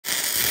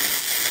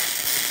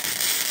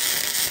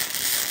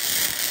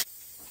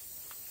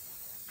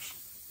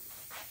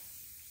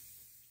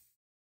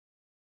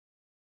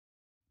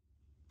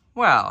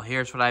Well,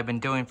 here's what I've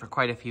been doing for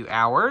quite a few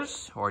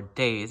hours, or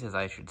days, as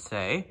I should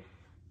say.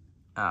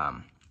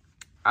 I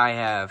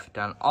have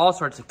done all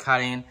sorts of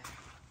cutting.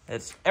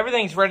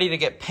 Everything's ready to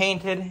get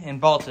painted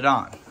and bolted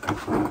on.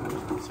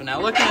 So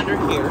now looking under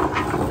here,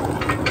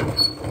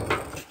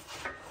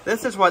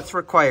 this is what's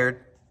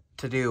required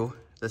to do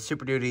the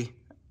Superduty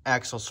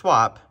axle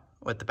swap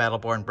with the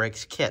Battleborn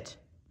Brakes kit.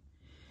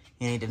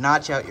 You need to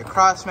notch out your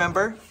cross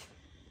member,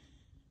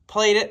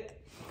 plate it,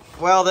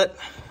 weld it,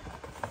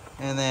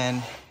 and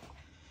then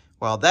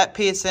weld that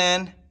piece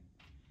in,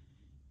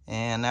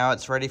 and now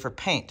it's ready for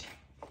paint.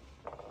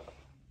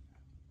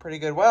 Pretty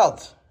good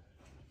welds.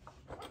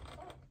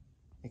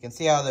 You can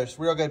see how there's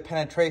real good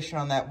penetration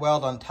on that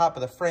weld on top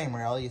of the frame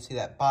rail. You see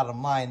that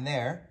bottom line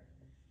there.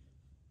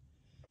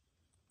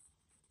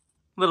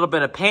 A little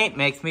bit of paint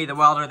makes me the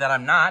welder that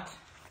I'm not.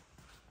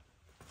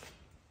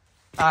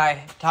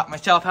 I taught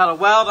myself how to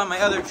weld on my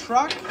other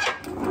truck.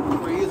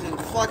 We're using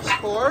flux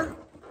core,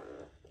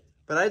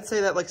 but I'd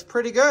say that looks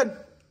pretty good.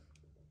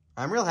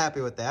 I'm real happy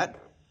with that.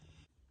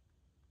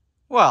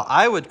 Well,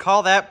 I would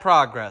call that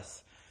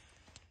progress.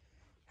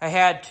 I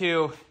had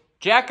to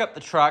jack up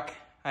the truck.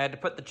 I had to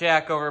put the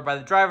jack over by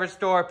the driver's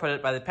door, put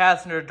it by the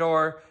passenger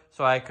door,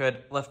 so I could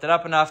lift it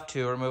up enough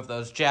to remove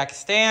those jack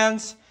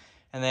stands.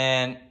 And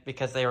then,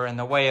 because they were in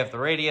the way of the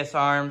radius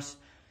arms,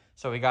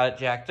 so we got it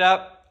jacked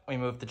up. We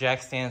moved the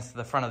jack stands to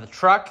the front of the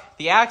truck.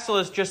 The axle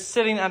is just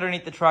sitting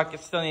underneath the truck.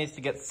 It still needs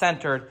to get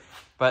centered,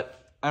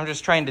 but I'm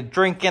just trying to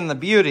drink in the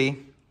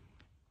beauty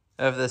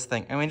of this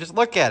thing. I mean, just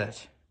look at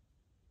it.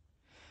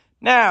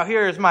 Now,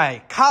 here's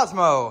my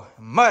Cosmo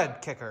mud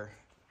kicker.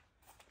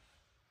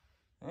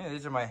 Yeah,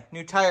 these are my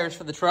new tires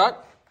for the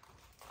truck.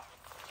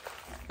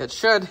 It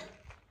should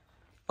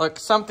look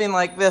something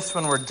like this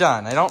when we're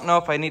done. I don't know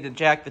if I need to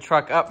jack the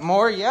truck up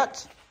more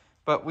yet,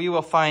 but we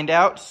will find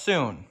out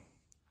soon.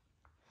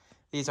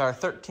 These are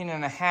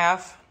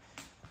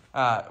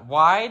 13.5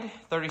 wide,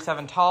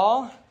 37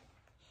 tall.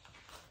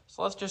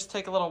 So let's just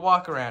take a little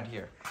walk around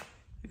here.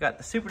 We've got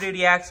the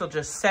Superduty axle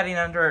just setting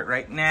under it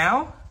right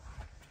now.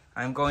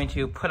 I'm going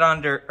to put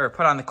on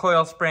the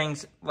coil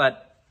springs,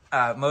 let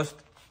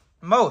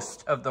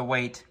most of the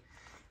weight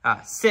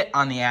sit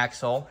on the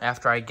axle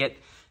after I get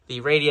the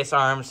radius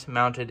arms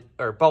mounted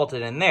or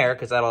bolted in there,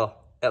 because that'll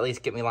at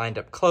least get me lined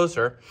up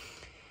closer.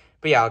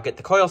 But yeah, I'll get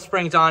the coil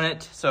springs on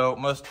it so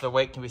most of the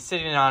weight can be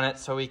sitting on it,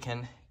 so we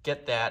can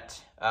get that,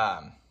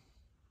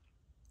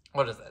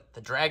 what is that,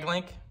 the drag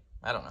link?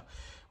 I don't know.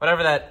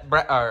 Whatever that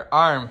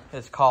arm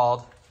is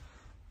called,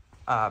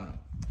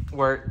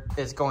 where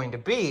it is going to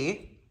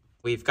be.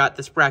 We've got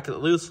this bracket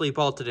loosely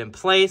bolted in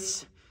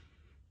place,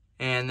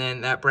 and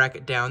then that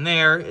bracket down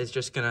there is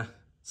just gonna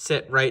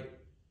sit right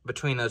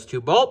between those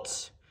two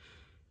bolts.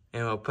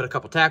 And we'll put a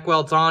couple tack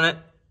welds on it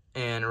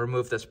and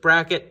remove this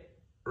bracket,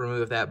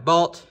 remove that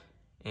bolt,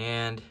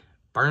 and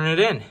burn it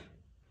in.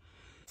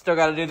 Still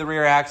got to do the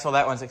rear axle.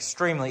 That one's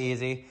extremely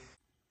easy.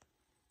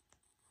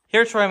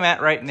 Here's where I'm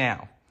at right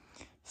now.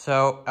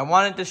 So I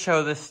wanted to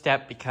show this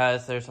step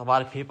because there's a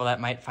lot of people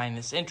that might find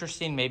this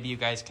interesting. Maybe you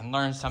guys can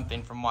learn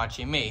something from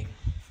watching me.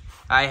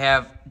 I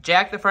have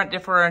jacked the front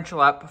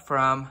differential up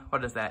from,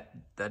 what is that,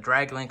 the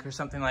drag link or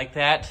something like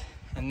that.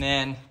 And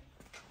then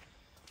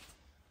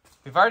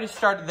we've already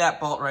started that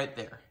bolt right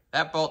there.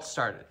 That bolt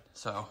started.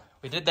 So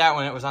we did that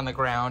when it was on the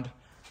ground.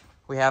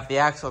 We have the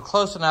axle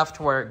close enough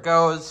to where it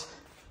goes.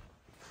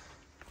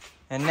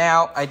 And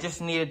now I just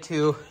needed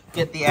to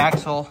get the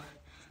axle,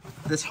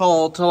 this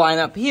hole to line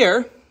up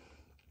here.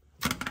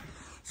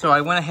 So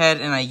I went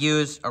ahead and I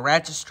used a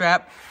ratchet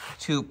strap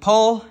to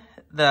pull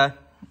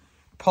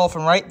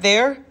from right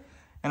there.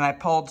 And I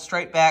pulled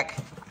straight back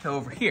to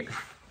over here.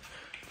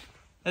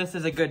 This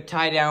is a good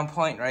tie down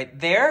point right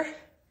there.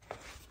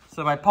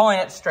 So by pulling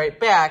it straight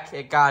back,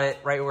 it got it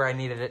right where I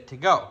needed it to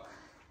go.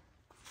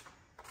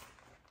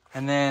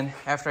 And then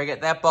after I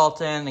get that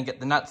bolt in and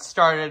get the nuts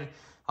started,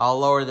 I'll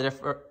lower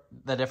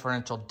the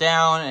differential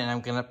down, and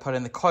I'm gonna put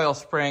in the coil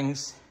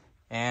springs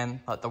and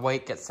let the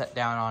weight get set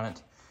down on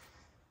it.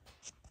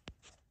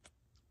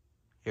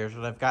 Here's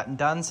what I've gotten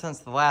done since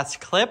the last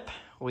clip.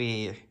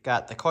 We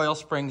got the coil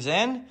springs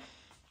in.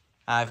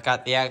 I've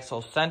got the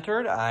axle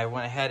centered. I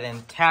went ahead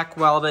and tack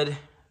welded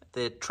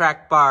the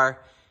track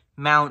bar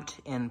mount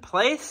in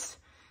place.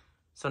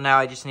 So now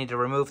I just need to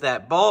remove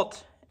that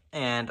bolt,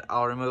 and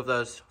I'll remove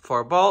those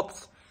 4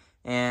 bolts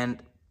and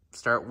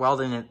start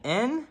welding it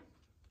in.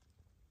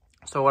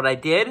 So what I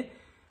did,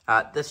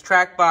 this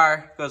track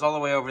bar goes all the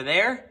way over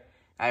there.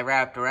 I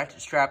wrapped a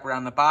ratchet strap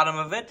around the bottom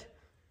of it,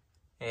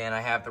 and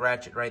I have the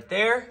ratchet right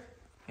there.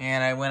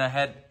 And I went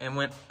ahead and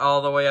went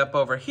all the way up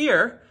over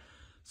here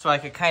so I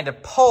could kind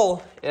of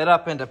pull it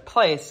up into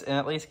place and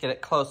at least get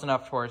it close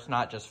enough to where it's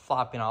not just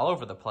flopping all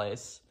over the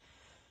place.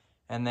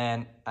 And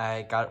then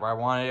I got it where I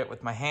wanted it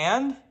with my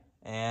hand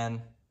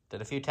and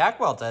did a few tack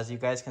welds, as you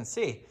guys can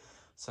see.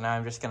 So now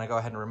I'm just gonna go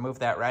ahead and remove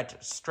that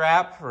ratchet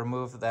strap,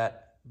 remove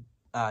that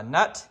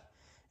nut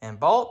and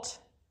bolt,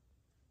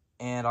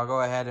 and I'll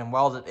go ahead and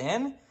weld it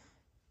in.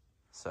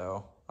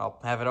 So I'll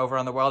have it over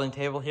on the welding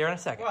table here in a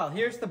second. Well,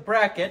 here's the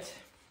bracket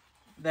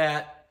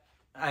that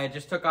I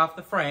just took off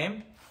the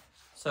frame.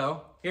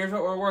 So here's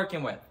what we're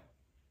working with.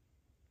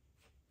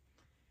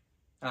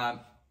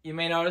 You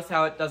may notice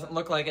how it doesn't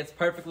look like it's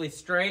perfectly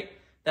straight.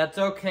 That's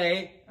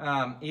okay.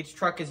 Each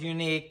truck is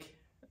unique.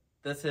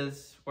 This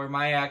is where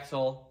my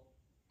axle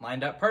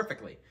lined up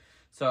perfectly.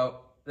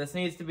 So this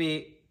needs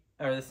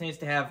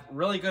to have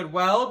really good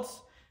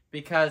welds,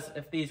 because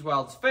if these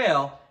welds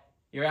fail,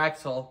 your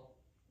axle,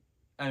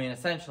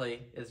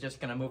 essentially is just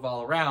going to move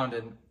all around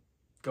and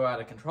go out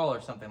of control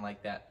or something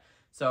like that.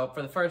 So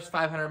for the first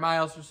 500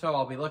 miles or so,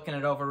 I'll be looking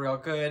it over real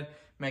good,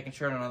 making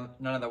sure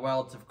none of the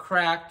welds have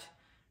cracked.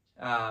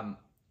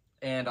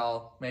 And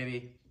I'll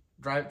maybe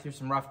drive it through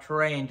some rough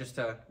terrain just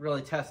to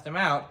really test them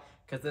out,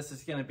 because this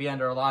is going to be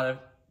under a lot of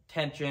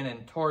tension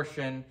and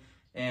torsion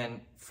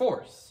and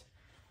force.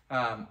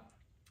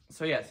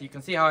 So yes, you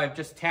can see how I've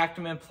just tacked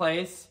them in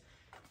place.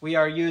 We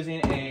are using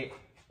a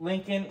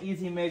Lincoln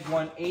Easy MIG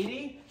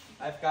 180.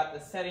 I've got the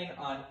setting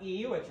on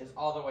E, which is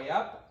all the way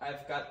up.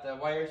 I've got the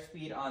wire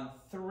speed on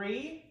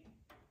 3.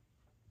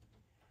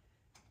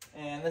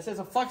 And this is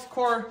a flux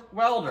core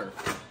welder.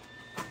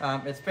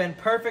 It's been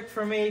perfect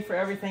for me for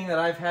everything that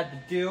I've had to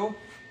do.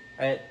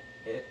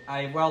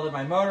 I welded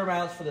my motor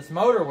mounts for this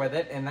motor with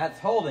it, and that's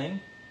holding.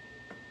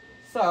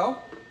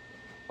 So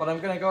what I'm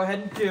going to go ahead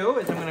and do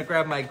is I'm going to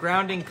grab my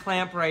grounding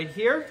clamp right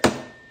here,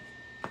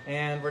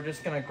 and we're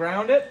just going to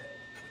ground it.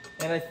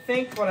 And I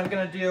think what I'm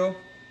going to do,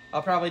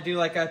 I'll probably do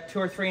like a 2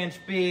 or 3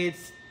 inch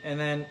beads, and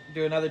then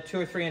do another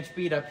 2 or 3 inch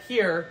bead up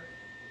here,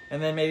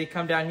 and then maybe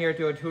come down here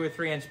to a 2 or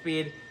 3 inch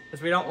bead,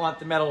 because we don't want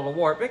the metal to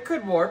warp. It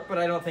could warp, but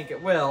I don't think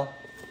it will.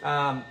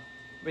 But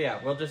yeah,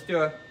 we'll just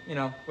do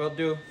we'll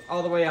do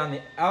all the way on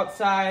the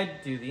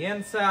outside, do the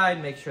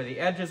inside, make sure the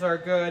edges are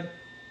good,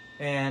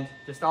 and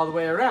just all the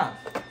way around.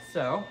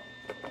 So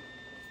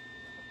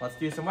let's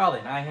do some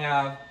welding. I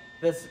have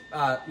this,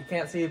 you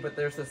can't see, but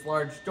there's this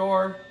large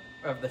door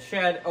of the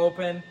shed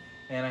open,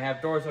 and I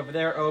have doors over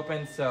there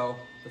open, so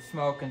the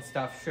smoke and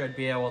stuff should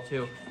be able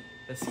to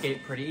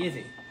escape pretty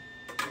easy.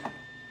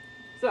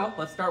 So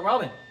let's start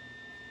welding.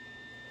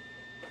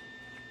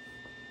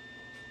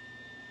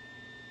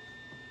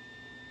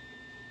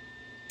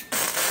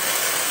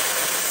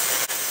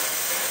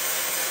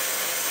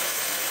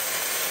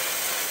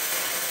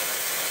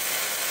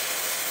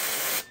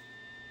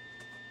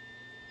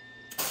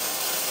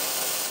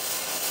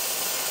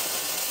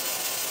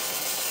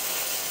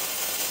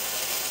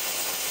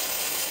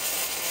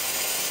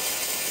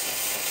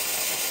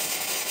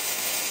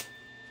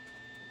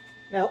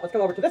 Now, let's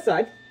come over to this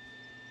side.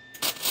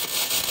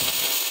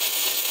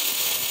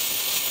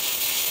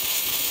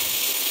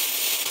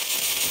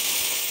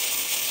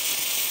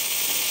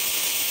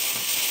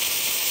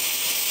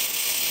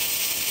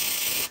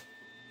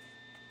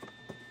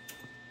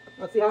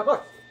 Let's see how it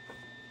looks.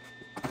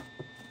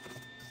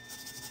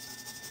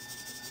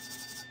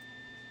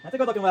 That's a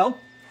good looking weld.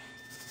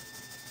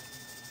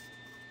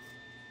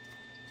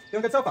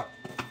 Doing good so far.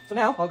 So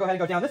now, I'll go ahead and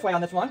go down this way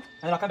on this one, and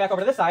then I'll come back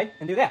over to this side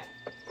and do that.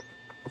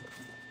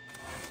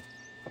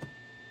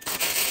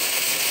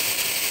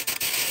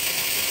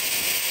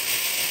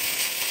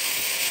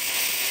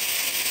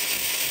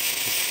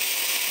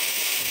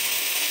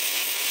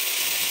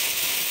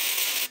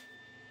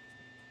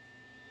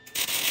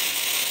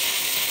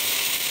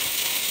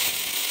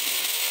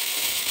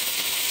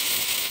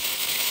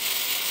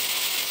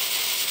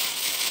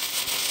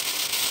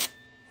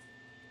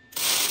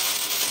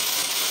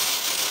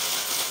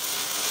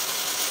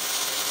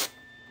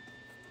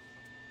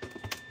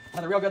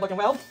 Another real good looking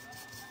weld.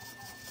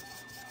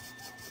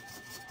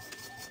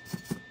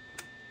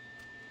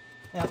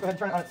 Now let's go ahead and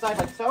turn it on its side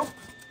like so,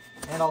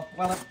 and I'll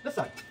weld it this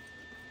side.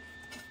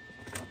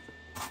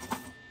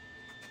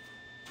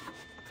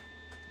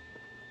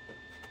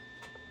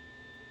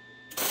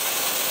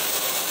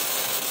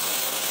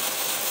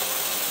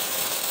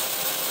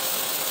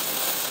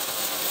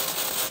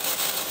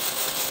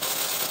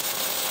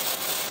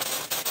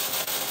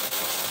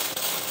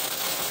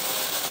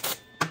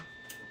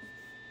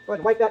 Go ahead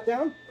and wipe that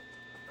down.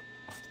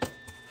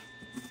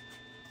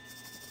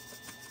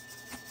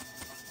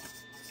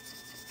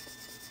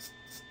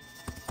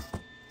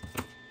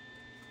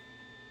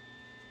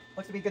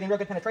 Looks to be getting real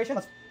good penetration.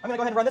 I'm going to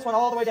go ahead and run this one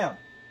all the way down.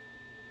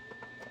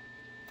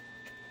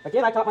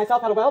 Again, I taught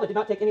myself how to weld. I did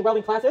not take any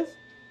welding classes.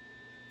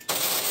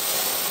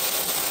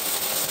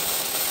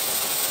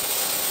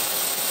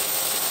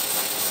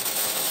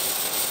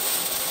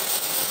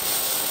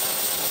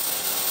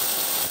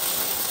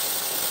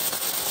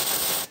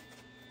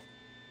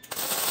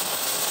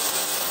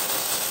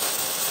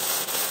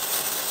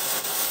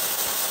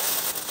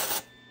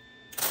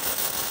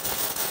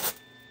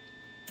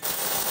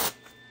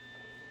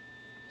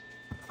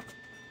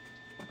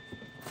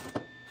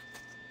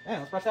 And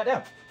let's brush that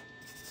down.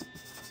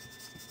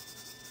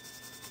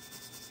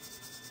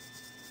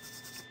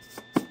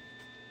 Some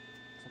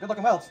good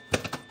looking welds.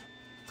 Let's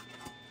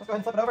go ahead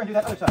and flip it over and do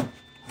that other side.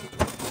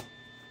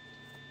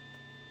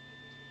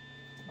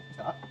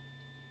 Stop.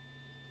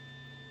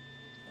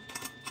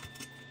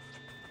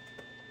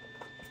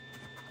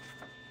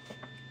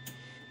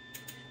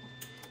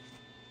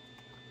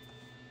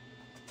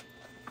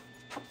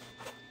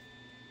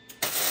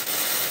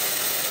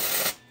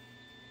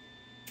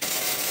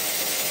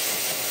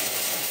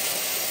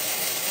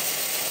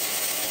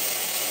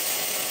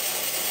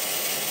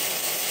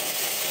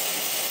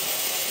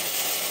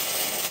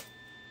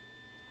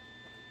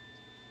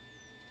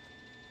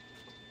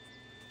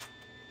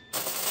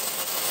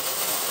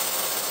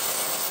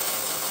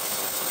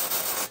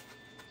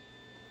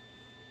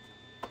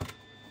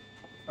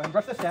 and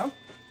brush this down.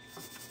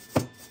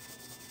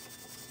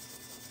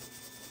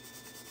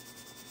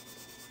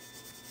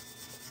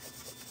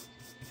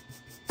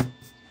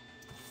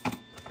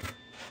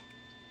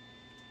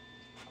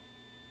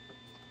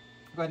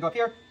 Go ahead and go up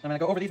here. I'm going to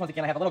go over these ones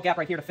again. I have a little gap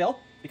right here to fill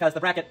because the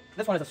bracket,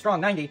 this one is a strong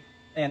 90,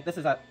 and this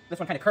one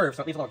kind of curves,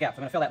 so it leaves a little gap. So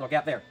I'm going to fill that little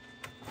gap there.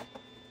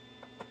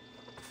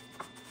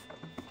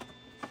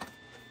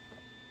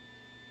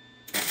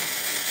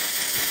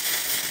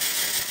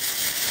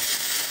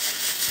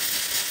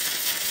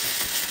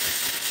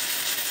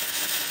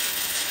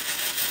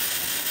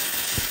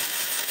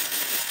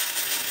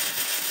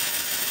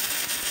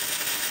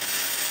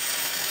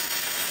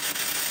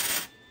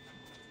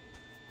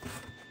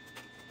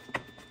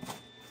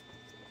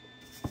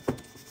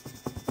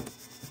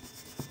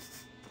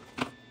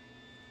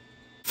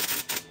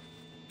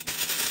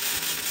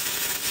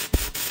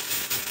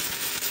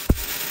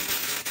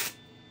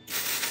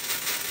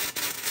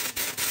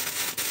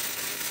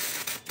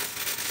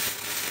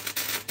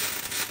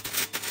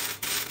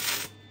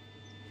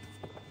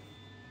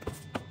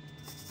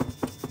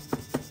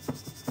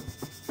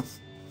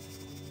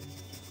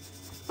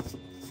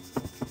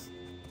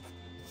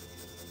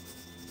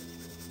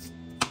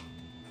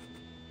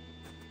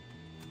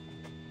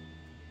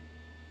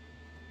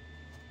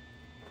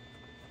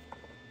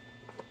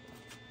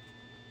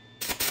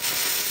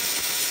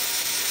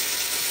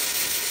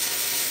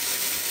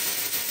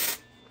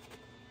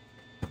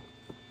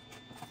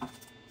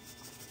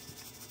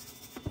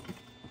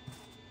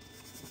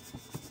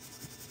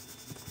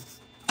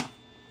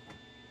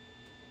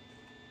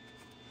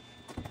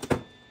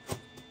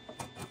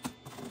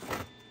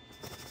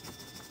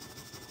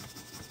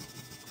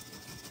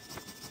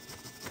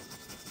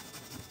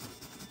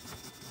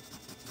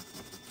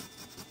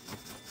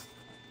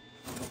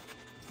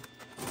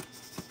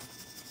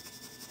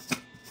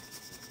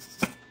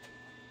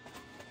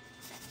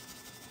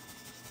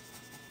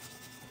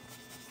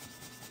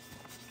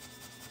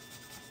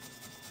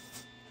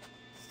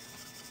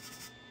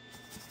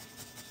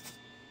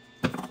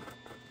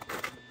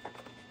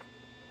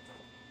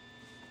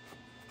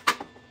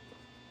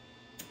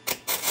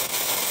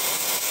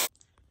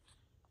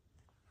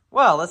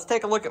 Well, let's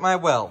take a look at my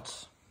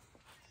welds.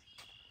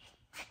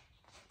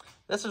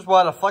 This is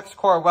what a flex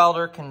core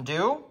welder can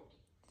do.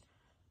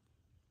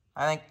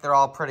 I think they're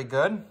all pretty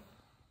good.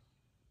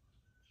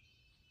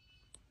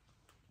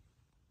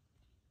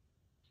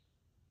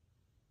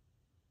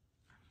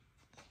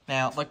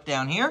 Now look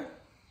down here.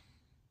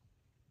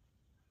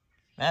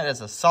 That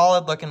is a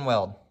solid looking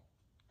weld.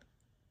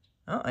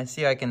 Oh, I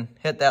see I can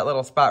hit that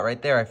little spot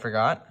right there I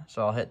forgot.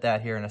 So I'll hit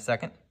that here in a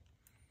second.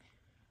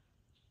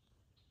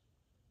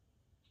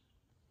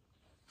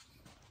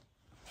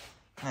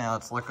 Now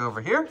let's look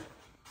over here.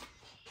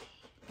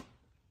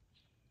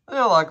 A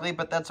little ugly,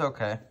 but that's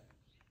okay.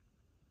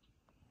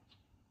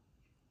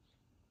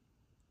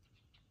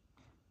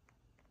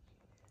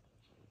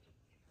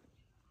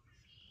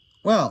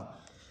 Well,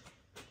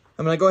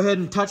 I'm going to go ahead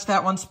and touch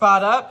that one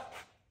spot up.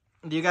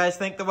 Do you guys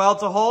think the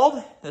welds will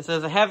hold? This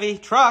is a heavy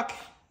truck.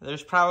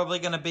 There's probably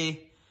going to be,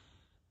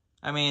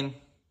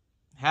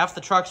 half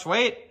the truck's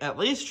weight at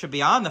least should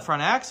be on the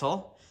front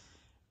axle,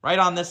 right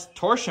on this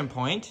torsion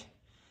point,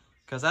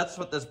 because that's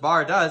what this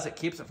bar does. It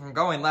keeps it from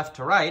going left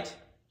to right.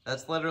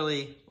 That's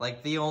literally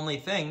like the only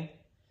thing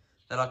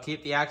that'll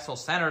keep the axle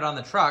centered on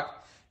the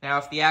truck. Now,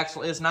 if the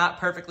axle is not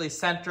perfectly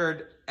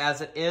centered as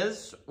it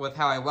is with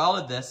how I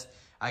welded this,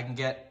 I can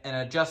get an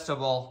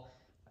adjustable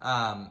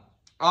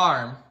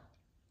arm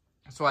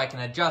so I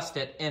can adjust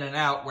it in and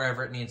out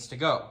wherever it needs to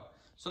go.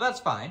 So that's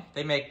fine.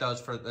 They make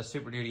those for the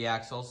Superduty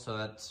axles, so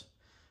that's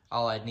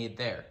all I'd need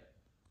there.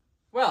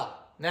 Well,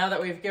 now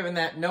that we've given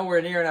that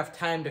nowhere near enough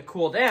time to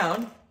cool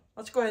down,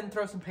 let's go ahead and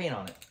throw some paint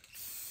on it.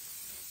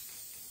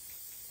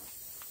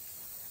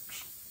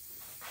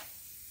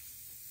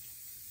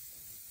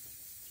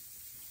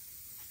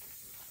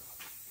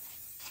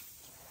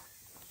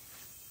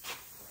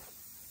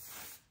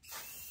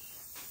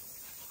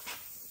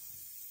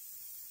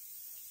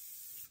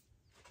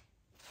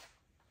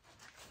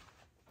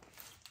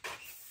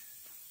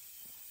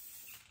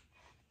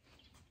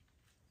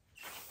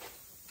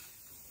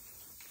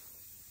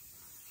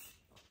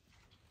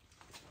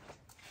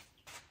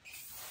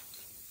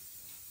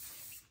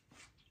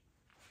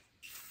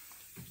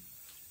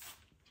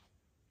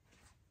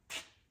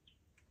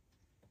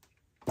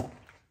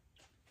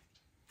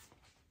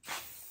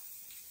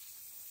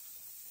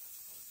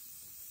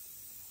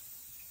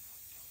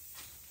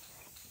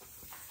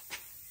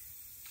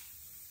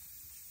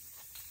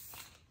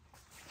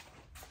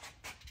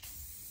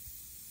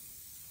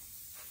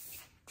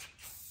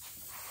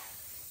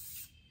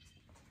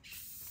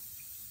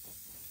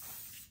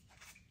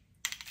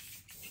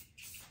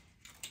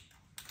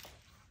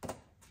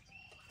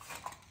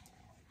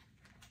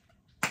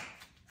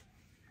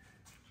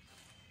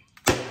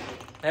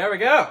 There we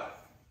go.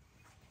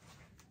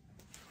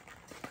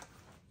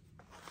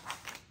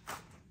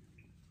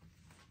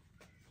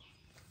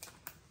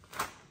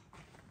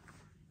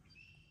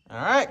 All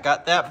right,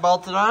 got that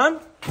bolted on.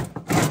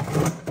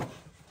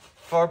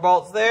 4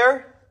 bolts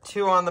there,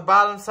 2 on the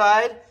bottom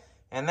side,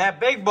 and that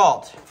big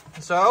bolt.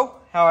 So,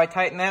 how I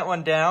tighten that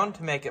one down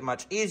to make it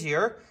much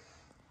easier,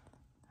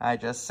 I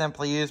just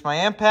simply used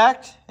my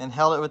impact and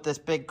held it with this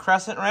big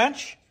crescent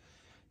wrench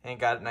and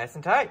got it nice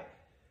and tight.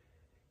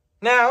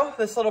 Now,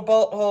 this little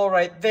bolt hole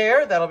right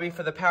there, that'll be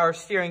for the power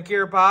steering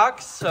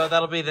gearbox, so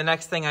that'll be the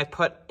next thing I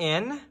put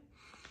in.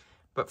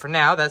 But for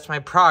now, that's my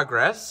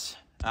progress.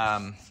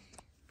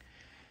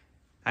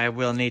 I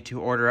will need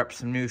to order up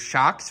some new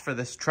shocks for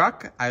this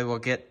truck. I will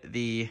get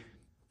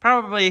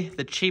probably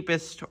the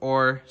cheapest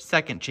or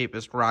second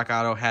cheapest Rock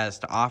Auto has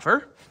to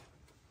offer.